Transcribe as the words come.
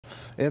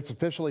It's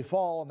officially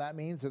fall, and that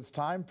means it's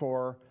time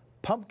for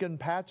pumpkin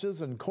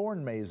patches and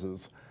corn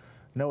mazes.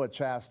 Noah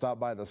Chass stopped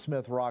by the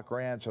Smith Rock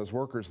Ranch as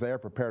workers there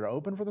prepare to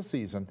open for the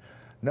season.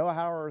 Noah,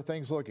 how are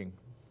things looking?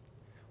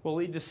 Well,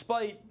 Lee,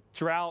 despite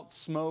drought,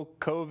 smoke,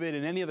 COVID,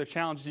 and any other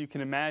challenges you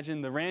can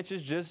imagine, the ranch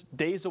is just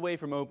days away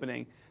from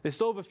opening. They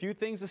still have a few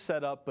things to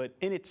set up, but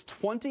in its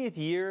 20th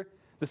year,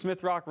 the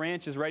Smith Rock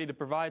Ranch is ready to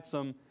provide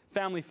some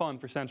family fun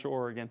for Central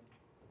Oregon.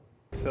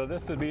 So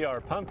this would be our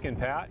pumpkin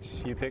patch.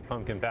 You pick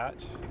pumpkin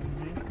patch.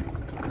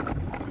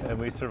 And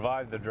we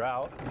survived the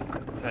drought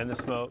and the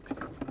smoke.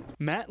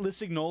 Matt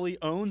Lisignoli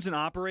owns and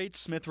operates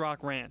Smith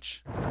Rock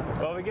Ranch.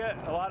 Well, we get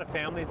a lot of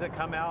families that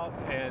come out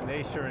and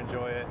they sure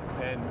enjoy it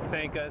and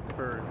thank us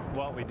for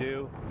what we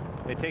do.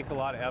 It takes a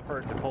lot of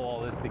effort to pull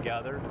all this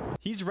together.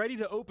 He's ready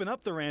to open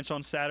up the ranch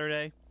on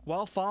Saturday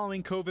while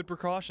following COVID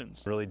precautions.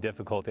 It's really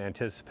difficult to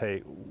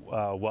anticipate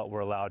what we're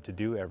allowed to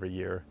do every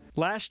year.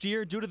 Last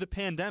year, due to the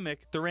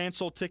pandemic, the ranch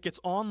sold tickets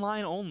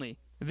online only.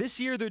 This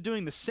year, they're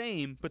doing the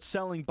same, but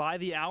selling by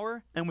the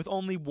hour and with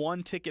only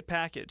one ticket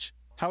package.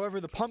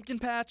 However, the pumpkin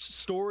patch,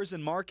 stores,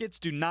 and markets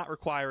do not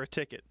require a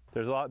ticket.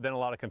 There's been a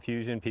lot of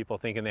confusion, people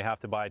thinking they have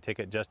to buy a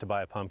ticket just to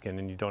buy a pumpkin,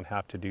 and you don't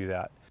have to do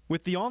that.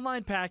 With the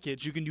online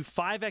package, you can do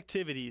 5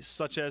 activities,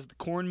 such as the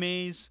corn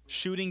maze,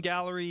 shooting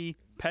gallery,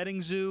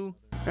 petting zoo,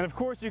 and of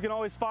course, you can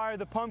always fire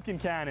the pumpkin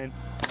cannon.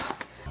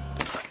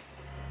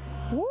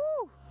 Woo!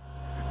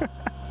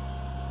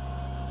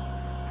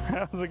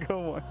 That was a good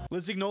one.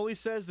 Lisignoli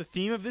says the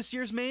theme of this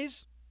year's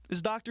maze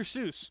is Dr.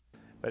 Seuss.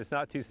 But it's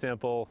not too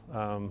simple.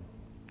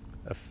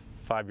 A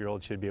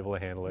 5-year-old should be able to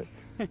handle it.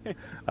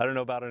 I don't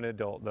know about an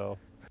adult, though.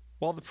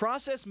 While the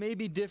process may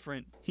be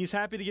different, he's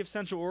happy to give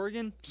Central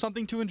Oregon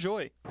something to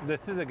enjoy.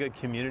 This is a good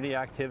community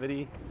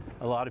activity.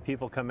 A lot of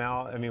people come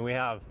out. I mean, we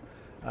have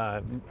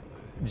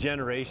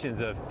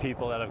generations of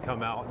people that have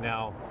come out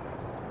now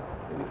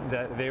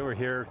that they were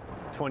here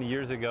 20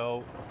 years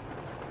ago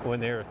when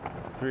they were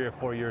 3 or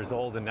 4 years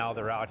old, and now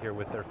they're out here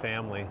with their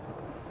family.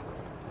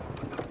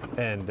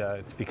 And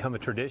it's become a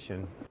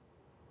tradition.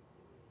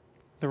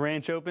 The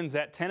ranch opens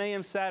at 10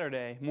 a.m.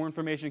 Saturday. More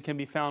information can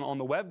be found on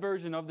the web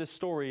version of this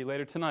story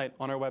later tonight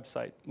on our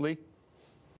website. Lee?